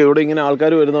എന്തെങ്കിലുമൊക്കെ ഇവിടെ ഇങ്ങനെ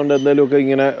ആൾക്കാർ വരുന്നതുകൊണ്ട് എന്തെങ്കിലുമൊക്കെ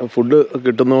ഇങ്ങനെ ഫുഡ്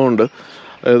കിട്ടുന്നതുകൊണ്ട്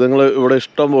നിങ്ങൾ ഇവിടെ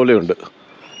ഇഷ്ടം പോലെയുണ്ട്.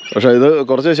 പക്ഷേ ഇത്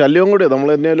കുറച്ച് ശല്യവും കൂടി.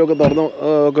 നമ്മൾ എന്തെങ്കിലുമൊക്കെ തുറന്ന്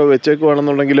ഒക്കെ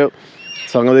വെച്ചേക്കുവാണെന്നുണ്ടെങ്കിൽ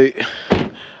സംഗതി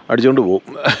അടിച്ചുകൊണ്ട് പോവും.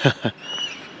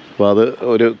 അപ്പോൾ അത്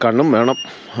ഒരു കണ്ണും വേണം.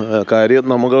 കാര്യം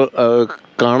നമുക്ക്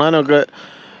കാണാനൊക്കെ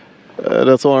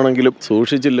രസമാണെങ്കിലും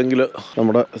സൂക്ഷിച്ചില്ലെങ്കിൽ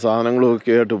നമ്മുടെ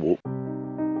സാധനങ്ങളൊക്കെ ആയിട്ട് പോവും.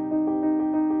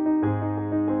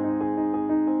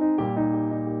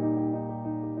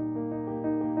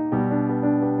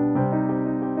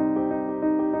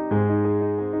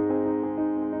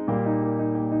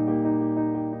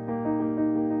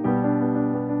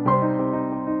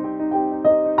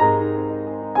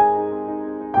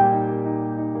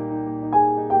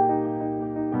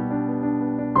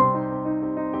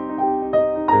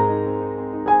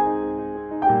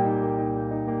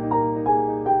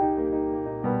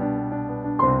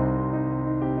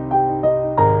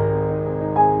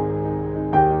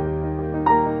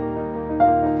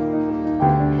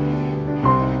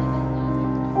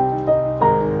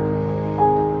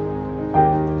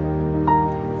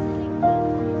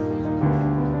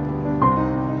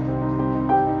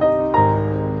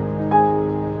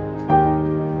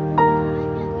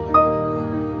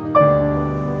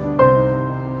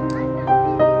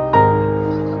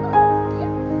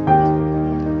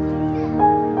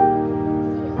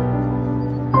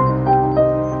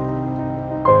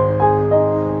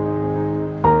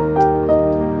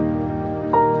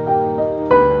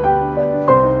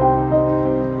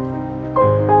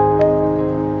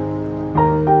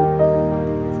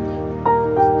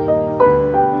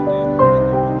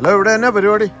 ഇവിടെ എന്നാ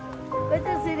പരിപാടി? We're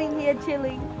just sitting here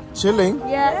chilling. Chilling.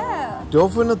 Yeah.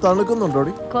 ടോഫിന്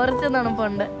തണുക്കുന്നുണ്ടോടി? കുറച്ച്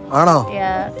തണുപ്പുണ്ട്. ആണോ?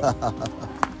 Yeah.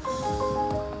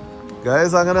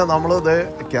 ഗൈസ്, അങ്ങനെ നമ്മൾ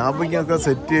ക്യാമ്പിംഗ് ഒക്കെ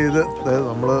സെറ്റ് ചെയ്ത്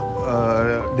നമ്മള്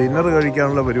ഡിന്നർ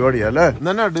കഴിക്കാനുള്ള പരിപാടിയാ അല്ലേ?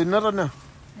 എന്നാ ഡിന്നർ എന്നാ?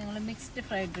 Mixed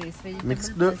fried rice,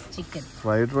 mixed chicken,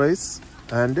 fried rice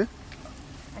and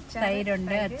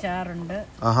തൈരുണ്ട്, അച്ചാറുണ്ട്.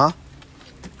 ആഹാ,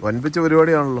 വൻപിച്ച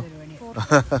പരിപാടിയാണല്ലോ.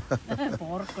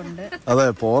 പോർക്കുണ്ട്. അതെ,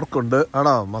 പോർക്കുണ്ട്.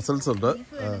 ആണോ? മസിൽസ് ഉണ്ട്,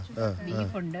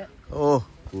 ബീഫുണ്ട്. ഓ,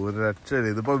 ഒരു രക്ഷയില്ല.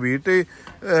 ഇതിപ്പോ വീട്ടിൽ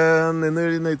നിന്ന്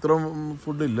കഴിയുന്ന ഇത്രയും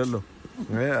ഫുഡ് ഇല്ലല്ലോ.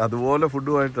 അതുപോലെ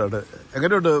ഫുഡുമായിട്ടാണ്.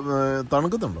 എങ്ങനെയുണ്ട്?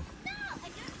 തണുക്കുന്നുണ്ടോ?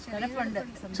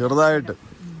 ചെറുതായിട്ട്.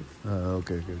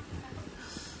 Okay okay okay.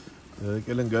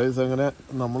 ഏതൊക്കെയാലും ഗൈസ്, അങ്ങനെ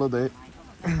നമ്മളിത്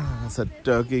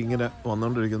സെറ്റാക്കി ഇങ്ങനെ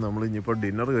വന്നുകൊണ്ടിരിക്കുന്നത്. നമ്മൾ ഇനിയിപ്പോൾ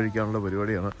ഡിന്നർ കഴിക്കാനുള്ള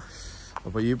പരിപാടിയാണ്.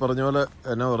 അപ്പോൾ ഈ പറഞ്ഞ പോലെ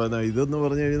എന്നാ പറയുന്നത്, ഇതെന്ന്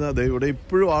പറഞ്ഞു കഴിഞ്ഞാൽ അതെ ഇവിടെ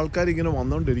ഇപ്പോഴും ആൾക്കാർ ഇങ്ങനെ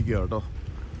വന്നുകൊണ്ടിരിക്കുക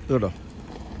കേട്ടോ.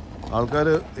 ആൾക്കാർ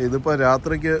ഇതിപ്പോൾ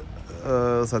രാത്രിക്ക്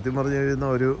സത്യം പറഞ്ഞു കഴിയുന്ന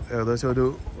ഏകദേശം ഒരു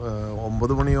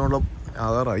 9 മണിയോളം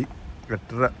ആകാറായി.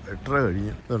 8:30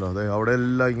 കഴിഞ്ഞ് കേട്ടോ. അതെ, അവിടെ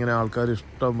എല്ലാം ഇങ്ങനെ ആൾക്കാർ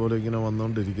ഇഷ്ടം പോലെ ഇങ്ങനെ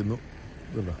വന്നുകൊണ്ടിരിക്കുന്നു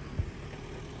കേട്ടോ.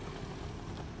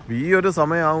 ഈ ഒരു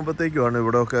സമയമാകുമ്പോഴത്തേക്കുമാണ്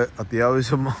ഇവിടെയൊക്കെ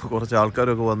അത്യാവശ്യം കുറച്ച്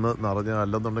ആൾക്കാരൊക്കെ വന്ന് നിറഞ്ഞ,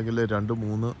 അല്ലെന്നുണ്ടെങ്കിൽ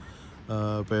 2-3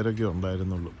 പേരൊക്കെ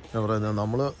ഉണ്ടായിരുന്നുള്ളൂ. ഞാൻ പറയുന്നത്,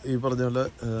 നമ്മൾ ഈ പറഞ്ഞ പോലെ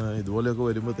ഇതുപോലെയൊക്കെ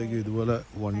വരുമ്പോഴത്തേക്കും ഇതുപോലെ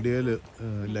വണ്ടിയിൽ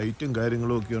ലൈറ്റും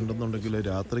കാര്യങ്ങളും ഒക്കെ ഉണ്ടെന്നുണ്ടെങ്കിൽ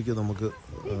രാത്രിക്ക് നമുക്ക്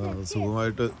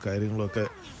സുഖമായിട്ട് കാര്യങ്ങളൊക്കെ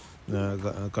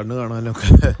കണ്ണു കാണാനൊക്കെ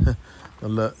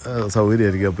നല്ല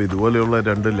സൗകര്യമായിരിക്കും. അപ്പോൾ ഇതുപോലെയുള്ള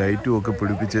 2 ലൈറ്റും ഒക്കെ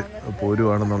പിടിപ്പിച്ച്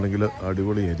പോരുവാണെന്നുണ്ടെങ്കിൽ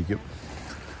അടിപൊളിയായിരിക്കും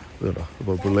കേട്ടോ.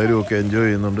 അപ്പോൾ പിള്ളേരും ഒക്കെ എൻജോയ്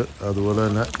ചെയ്യുന്നുണ്ട്. അതുപോലെ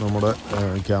തന്നെ നമ്മുടെ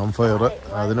ക്യാമ്പ് ഫയർ,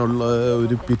 അതിനുള്ള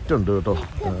ഒരു പിറ്റുണ്ട് കേട്ടോ.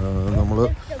 നമ്മൾ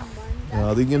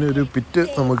അതിങ്ങനെ ഒരു പിറ്റ്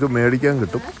നമുക്ക് മേടിക്കാൻ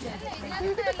കിട്ടും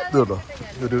കേട്ടോ.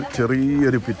 ഒരു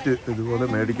ചെറിയൊരു പിറ്റ് ഇതുപോലെ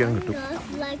മേടിക്കാൻ കിട്ടും.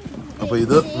 അപ്പോൾ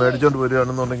ഇത് മേടിച്ചുകൊണ്ട്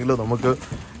വരികയാണെന്നുണ്ടെങ്കിൽ നമുക്ക്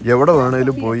എവിടെ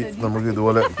വേണേലും പോയി നമുക്ക്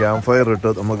ഇതുപോലെ ക്യാമ്പ് ഫയർ ഇട്ട്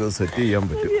നമുക്ക് സെറ്റ് ചെയ്യാൻ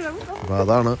പറ്റും. അപ്പോൾ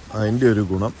അതാണ് അതിൻ്റെ ഒരു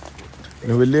ഗുണം.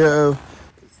 പിന്നെ വലിയ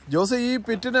ജോസ്, ഈ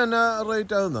പിറ്റിന് എന്നാ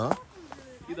റേറ്റ് ആകുന്ന?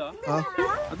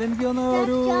 അതെനിക്ക് തോന്നുന്നു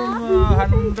ഒരു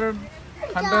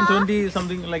 120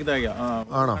 സംതിങ് ലൈക്ക് ദാറ്റ്.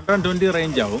 ആണോ? 120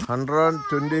 റേഞ്ച് ആവും.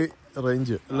 120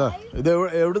 റേഞ്ച് അല്ലേ? ഇത്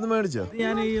എവിടുന്ന് മേടിച്ചാ?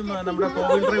 ഞാൻ ഈ നമ്മുടെ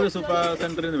 4-wheel drive സൂപ്പർ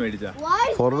സെന്ററിൽ നിന്ന് മേടിച്ച.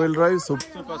 4-wheel drive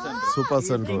super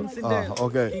centre.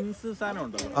 Okay.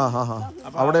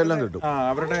 അവിടെ എല്ലാം കിട്ടും.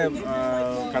 അവരുടെ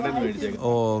കടയിൽ നിന്ന് മേടിച്ചേക്കും.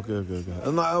 Okay okay okay.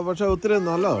 പക്ഷെ ഒത്തിരി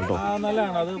നല്ലതാണ് കേട്ടോ.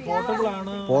 നല്ലതാണ്. അത്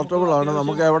പോർട്ടബിൾ ആണ്.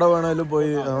 നമുക്ക് എവിടെ വേണേലും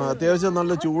പോയി. അത്യാവശ്യം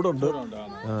നല്ല ചൂടുണ്ട്.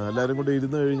 എല്ലാവരും കൂടി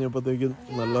ഇരുന്ന് കഴിഞ്ഞപ്പോഴത്തേക്കും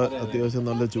അത്യാവശ്യം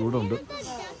നല്ല ചൂടുണ്ട്.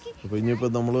 അപ്പോൾ ഇനിയിപ്പോൾ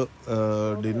നമ്മൾ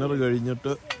ഡിന്നർ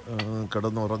കഴിഞ്ഞിട്ട്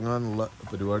കിടന്നുറങ്ങാനുള്ള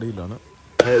പരിപാടിയിലാണ്.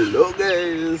 Hello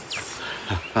guys,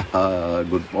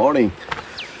 good morning.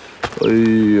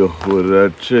 അയ്യോ, ഒരു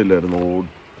രക്ഷയില്ലായിരുന്നു.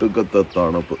 ഒട്ടുക്കത്തെ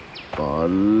തണുപ്പ്,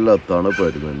 നല്ല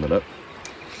തണുപ്പായിരുന്നു ഇന്നലെ.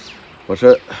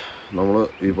 പക്ഷേ നമ്മൾ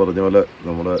ഈ പറഞ്ഞ പോലെ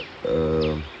നമ്മുടെ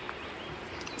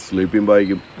സ്ലീപ്പിംഗ്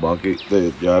ബാഗും ബാക്കി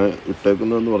ഞാൻ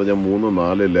ഇട്ടേക്കുന്നതെന്ന് പറഞ്ഞാൽ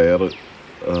 3-4 ലെയർ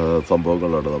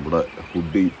സംഭവങ്ങളാണ്. നമ്മുടെ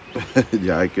ഹുഡി,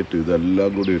 ജാക്കറ്റ്, ഇതെല്ലാം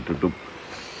കൂടി ഇട്ടിട്ടും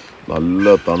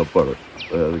നല്ല തണുപ്പാണ്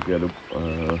ഏതൊക്കെയാലും.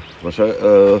 പക്ഷേ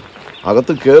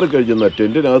അകത്ത് കയറി കഴിഞ്ഞാൽ,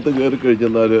 ടെൻറ്റിനകത്ത് കയറി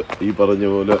കഴിഞ്ഞാൽ ഈ പറഞ്ഞ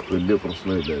പോലെ വലിയ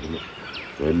പ്രശ്നമില്ലായിരുന്നു.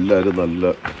 എല്ലാവരും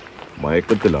നല്ല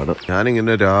മയക്കത്തിലാണ്.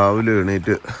 ഞാനിങ്ങനെ രാവിലെ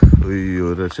എണീറ്റ് അയ്യോ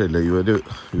രക്ഷയില്ല.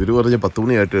 ഇവർ പറഞ്ഞ് 10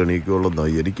 മണിയായിട്ട് എണീക്കുള്ളൂ.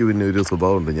 എനിക്ക് പിന്നെ ഒരു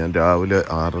സ്വഭാവമുണ്ട്. ഞാൻ രാവിലെ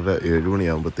 6:30-7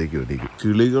 മണിയാകുമ്പോഴത്തേക്കും എണീക്കും.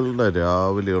 കിളികളുടെ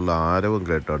രാവിലെയുള്ള ആരവം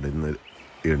കേട്ടാണ് ഇന്ന്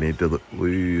എണീറ്റത്.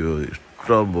 അയ്യോ,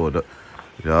 ഇഷ്ടം പോലെ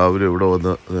രാവിലെ ഇവിടെ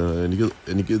വന്ന്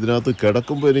എനിക്ക് ഇതിനകത്ത്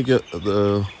കിടക്കുമ്പോൾ എനിക്ക്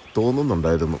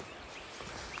തോന്നുന്നുണ്ടായിരുന്നു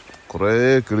കുറേ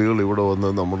കിളികൾ ഇവിടെ വന്ന്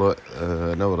നമ്മുടെ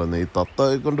എന്നാ പറയുന്നത്, ഈ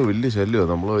തത്തയെ കൊണ്ട് വലിയ ശല്യമാണ്.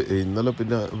 നമ്മൾ ഇന്നലെ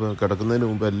പിന്നെ കിടക്കുന്നതിന്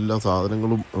മുമ്പ് എല്ലാ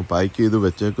സാധനങ്ങളും പാക്ക് ചെയ്ത്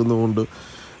വെച്ചേക്കുന്നതുകൊണ്ട്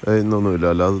ഇന്നൊന്നുമില്ല.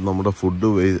 അല്ലാതെ നമ്മുടെ ഫുഡ്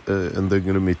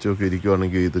എന്തെങ്കിലും മിച്ചമൊക്കെ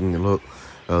ഇരിക്കുവാണെങ്കിൽ ഇതിങ്ങനെ,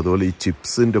 അതുപോലെ ഈ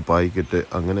ചിപ്സിൻ്റെ പാക്കറ്റ്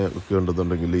അങ്ങനെയൊക്കെ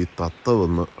ഉണ്ടെന്നുണ്ടെങ്കിൽ ഈ തത്ത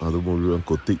വന്ന് അത് മുഴുവൻ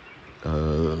കൊത്തി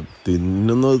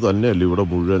തിന്നുന്നത് തന്നെയല്ല, ഇവിടെ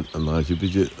മുഴുവൻ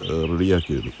നശിപ്പിച്ച്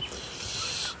റെഡിയാക്കിയത്.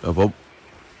 അപ്പം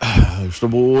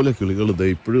ഇഷ്ടംപോലെ കിളികൾ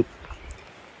ഇപ്പോഴും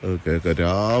കേൾക്കാം.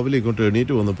 രാവിലെ ഇങ്ങോട്ട്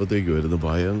എണീറ്റ് വന്നപ്പോഴത്തേക്ക് വരുന്നു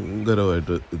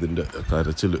ഭയങ്കരമായിട്ട് ഇതിൻ്റെ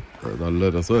കരച്ചിൽ. നല്ല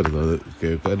രസമായിരുന്നു അത്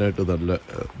കേൾക്കാനായിട്ട്, നല്ല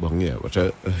ഭംഗിയാണ്. പക്ഷേ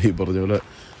ഈ പറഞ്ഞ പോലെ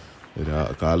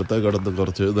കാലത്തെ കിടന്ന്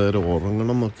കുറച്ച് നേരം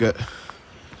ഉറങ്ങണം എന്നൊക്കെ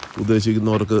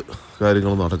ഉദ്ദേശിക്കുന്നവർക്ക്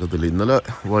കാര്യങ്ങൾ നടക്കത്തില്ല. ഇന്നലെ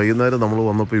വൈകുന്നേരം നമ്മൾ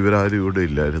വന്നപ്പോൾ ഇവരാരും ഇവിടെ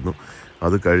ഇല്ലായിരുന്നു.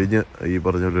 അത് കഴിഞ്ഞ് ഈ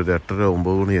പറഞ്ഞ ഒരു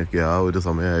 8:30-9 മണിയൊക്കെ ആ ഒരു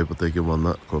സമയമായപ്പോഴത്തേക്കും വന്ന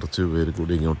കുറച്ച് പേര്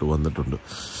കൂടി ഇങ്ങോട്ട് വന്നിട്ടുണ്ട്.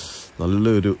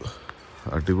 നല്ലൊരു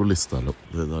അടിപൊളി സ്ഥലം.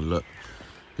 നല്ല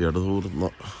ഇടതൂർന്ന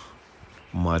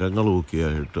മരങ്ങളുമൊക്കെ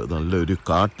ആയിട്ട് നല്ലൊരു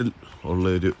കാട്ടിൽ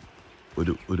ഉള്ളൊരു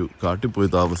ഒരു കാട്ടിൽ പോയി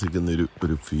താമസിക്കുന്ന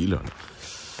ഒരു ഫീലാണ്.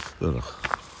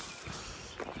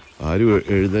 ആരും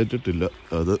എഴുന്നേറ്റിട്ടില്ല.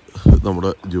 അത്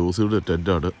നമ്മുടെ ജോസിയുടെ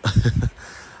ടെൻ്റാണ്.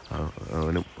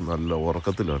 അവനും നല്ല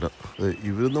ഉറക്കത്തിലാണ്.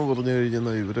 ഇവരെന്ന് പറഞ്ഞു കഴിഞ്ഞാൽ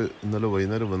ഇവർ ഇന്നലെ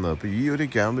വൈകുന്നേരം വന്ന. അപ്പോൾ ഈ ഒരു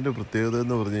ക്യാമ്പിൻ്റെ പ്രത്യേകത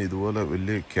എന്ന് പറഞ്ഞാൽ ഇതുപോലെ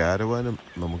വലിയ ക്യാരവാനും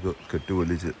നമുക്ക്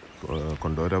കെട്ടുവലിച്ച്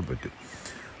കൊണ്ടുവരാൻ പറ്റും.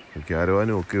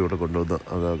 ക്യാരവാനും ഒക്കെ ഇവിടെ കൊണ്ടുവന്ന്,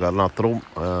 കാരണം അത്രയും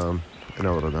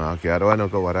എന്നാ പറയുന്നത്, ആ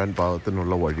ക്യാരവാനൊക്കെ വരാൻ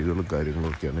പാകത്തിനുള്ള വഴികളും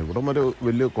കാര്യങ്ങളൊക്കെയാണ്. ഇവിടെ വരെ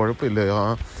വലിയ കുഴപ്പമില്ല.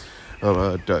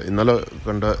 ഇന്നലെ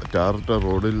കണ്ട ടാറിട്ട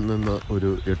റോഡിൽ നിന്ന് ഒരു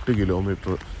 8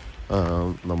 കിലോമീറ്റർ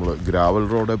നമ്മൾ ഗ്രാവൽ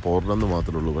റോഡേ പോരണമെന്ന്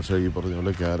മാത്രമേ ഉള്ളൂ. പക്ഷേ ഈ പറഞ്ഞ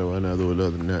പോലെ ക്യാരവാൻ അതുപോലെ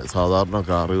തന്നെ സാധാരണ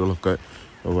കാറുകളൊക്കെ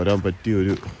വരാൻ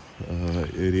പറ്റിയൊരു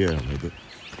ഏരിയയാണിത്.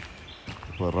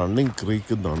 അപ്പോൾ റണ്ണിങ്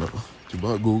ക്രീക്ക് എന്നാണ്,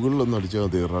 ചുമ്മാ ഗൂഗിളിലൊന്ന് അടിച്ചാൽ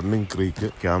മതി. റണ്ണിങ് ക്രീക്ക്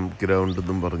ക്യാമ്പ് ഗ്രൗണ്ട്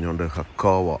എന്നും പറഞ്ഞുകൊണ്ട്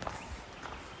ഹക്കാവ.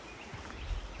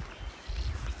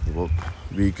 അപ്പോൾ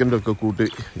വീക്കെൻഡൊക്കെ കൂട്ടി,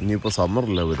 ഇനിയിപ്പോൾ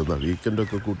സമ്മറിലാണ് വരുന്നത്,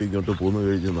 വീക്കെൻഡൊക്കെ കൂട്ടി ഇങ്ങോട്ട് പോന്നു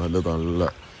കഴിഞ്ഞാൽ നല്ല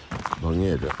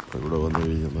ഭംഗിയല്ല. ഇവിടെ വന്നു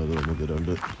കഴിഞ്ഞാൽ നമുക്ക്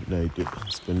 2 നൈറ്റ്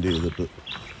സ്പെൻഡ് ചെയ്തിട്ട്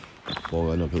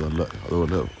പോകാനൊക്കെ നല്ല.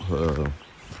 അതുപോലെ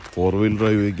 4 വീൽ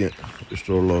ഡ്രൈവിങ്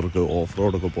ഇഷ്ടമുള്ളവർക്ക് ഓഫ്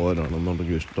റോഡൊക്കെ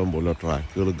പോകാനാണെന്നുണ്ടെങ്കിൽ ഇഷ്ടം പോലെ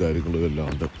ട്രാക്കുകളും കാര്യങ്ങളും എല്ലാം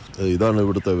ഉണ്ട്. ഇതാണ്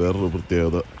ഇവിടുത്തെ വേറൊരു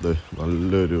പ്രത്യേകത.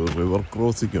 നല്ലൊരു റിവർ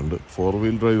ക്രോസിംഗ് ഉണ്ട്. 4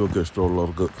 വീൽ ഡ്രൈവ് ഒക്കെ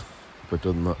ഇഷ്ടമുള്ളവർക്ക്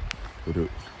പറ്റുന്ന ഒരു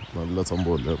നല്ല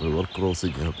സംഭവമല്ലേ റിവർ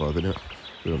ക്രോസിങ്. അപ്പോൾ അതിന്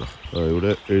ഇതുണ്ടോ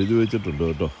ഇവിടെ എഴുതി വെച്ചിട്ടുണ്ട്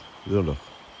കേട്ടോ. ഇതുണ്ടോ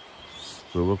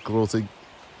റിവർ ക്രോസിങ്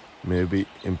മേ ബി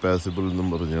ഇംപാസിബിൾ എന്നും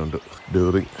പറഞ്ഞുകൊണ്ട്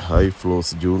during high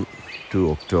flows June to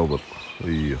October.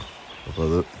 അയ്യോ, അപ്പോൾ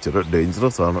അത് ഇച്ചിരി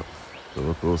ഡേഞ്ചറസ് ആണ്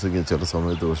റിവർ ക്രോസിങ് ചില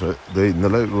സമയത്ത്. പക്ഷേ ഇത്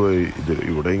ഇന്നലെ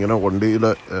ഇവിടെ ഇങ്ങനെ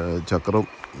വണ്ടിയിലെ ചക്രം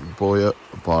പോയ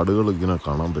പാടുകൾ ഇങ്ങനെ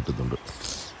കാണാൻ പറ്റുന്നുണ്ട്.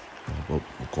 അപ്പോൾ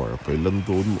കുഴപ്പമില്ലെന്ന്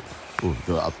തോന്നുന്നു.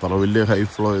 ഇത് അത്ര വലിയ ഹൈ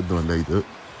ഫ്ലോ ഒന്നുമല്ല, ഇത്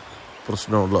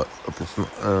പ്രശ്നമുള്ള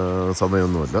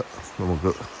സമയമൊന്നുമല്ല.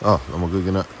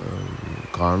 നമുക്കിങ്ങനെ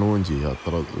കാണുകയും ചെയ്യാം.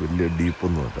 അത്ര വലിയ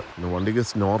ഡീപ്പൊന്നുമല്ല. പിന്നെ വണ്ടിക്ക്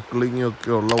സ്നോർക്കിളിങ്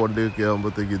ഒക്കെ ഉള്ള വണ്ടിയൊക്കെ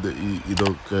ആകുമ്പോഴത്തേക്ക്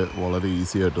ഇതൊക്കെ വളരെ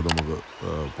ഈസി ആയിട്ട് നമുക്ക്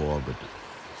പോകാൻ പറ്റും.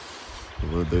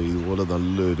 അപ്പോൾ ഇതുപോലെ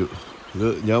നല്ലൊരു ഇത്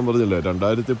ഞാൻ പറഞ്ഞില്ലേ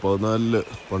 2014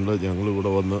 പണ്ട്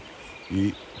ഞങ്ങളിവിടെ വന്ന് ഈ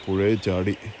പുഴയെ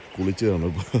ചാടി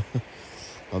കുളിച്ചതാണ്.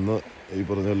 അന്ന് ഈ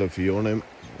പറഞ്ഞ ഫിയോണയും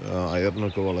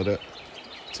അയറിനൊക്കെ വളരെ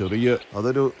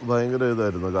അതൊരു ഭയങ്കര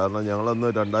ഇതായിരുന്നു. കാരണം ഞങ്ങളന്ന്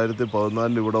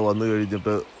 2014 ഇവിടെ വന്നു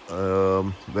കഴിഞ്ഞിട്ട്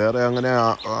വേറെ അങ്ങനെ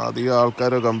അധികം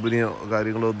ആൾക്കാരോ കമ്പനിയോ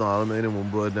കാര്യങ്ങളോ ഒന്നും ആകുന്നതിന്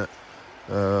മുമ്പ് തന്നെ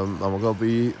നമുക്കപ്പോൾ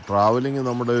ഈ ട്രാവലിങ്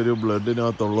നമ്മുടെ ഒരു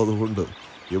ബ്ലഡിനകത്തുള്ളത് കൊണ്ട്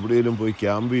എവിടെയെങ്കിലും പോയി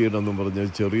ക്യാമ്പ് ചെയ്യണമെന്നും പറഞ്ഞ്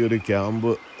ചെറിയൊരു ക്യാമ്പ്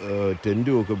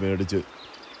ടെൻറ്റും ഒക്കെ മേടിച്ച്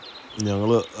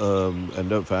ഞങ്ങൾ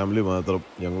എൻ്റെ ഫാമിലി മാത്രം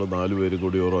ഞങ്ങൾ 4 പേരും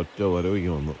കൂടി ഒരൊറ്റ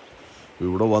വരവിങ്ങ് വന്നു.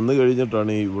 ഇവിടെ വന്നു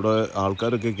കഴിഞ്ഞിട്ടാണ് ഇവിടെ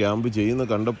ആൾക്കാരൊക്കെ ക്യാമ്പ് ചെയ്യുന്ന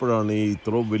കണ്ടപ്പോഴാണ് ഈ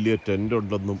ഇത്രയും വലിയ ടെൻ്റ്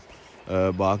ഉണ്ടെന്നും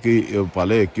ബാക്കി പല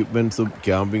എക്യുപ്മെൻറ്റ്സും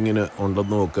ക്യാമ്പിങ്ങിന്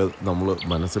ഉണ്ടെന്നും ഒക്കെ നമ്മൾ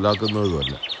മനസ്സിലാക്കുന്നത്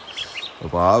തന്നെ.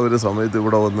 അപ്പോൾ ആ ഒരു സമയത്ത്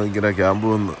ഇവിടെ വന്ന് ഇങ്ങനെ ക്യാമ്പ്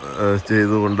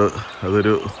ചെയ്തുകൊണ്ട്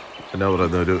അതൊരു എന്നാ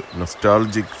പറയുന്നത് ഒരു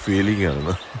നൊസ്റ്റാൾജിക് ഫീലിംഗ്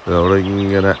ആണ്. അവിടെ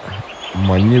ഇങ്ങനെ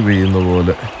മഞ്ഞ് പെയ്യുന്ന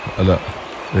പോലെ, അല്ല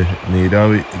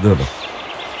നീരാവി ഇതാണ്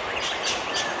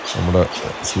നമ്മുടെ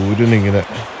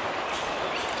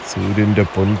സൂര്യൻ്റെ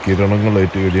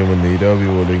പൊൻകിരണങ്ങളേറ്റ് കഴിയുമ്പോൾ നീരാവി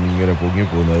പോലെ ഇങ്ങനെ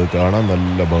പൊങ്ങിപ്പോകുന്നത്. അത് കാണാൻ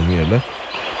നല്ല ഭംഗിയല്ലേ.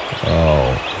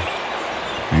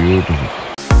 ബ്യൂട്ടിഫുൾ.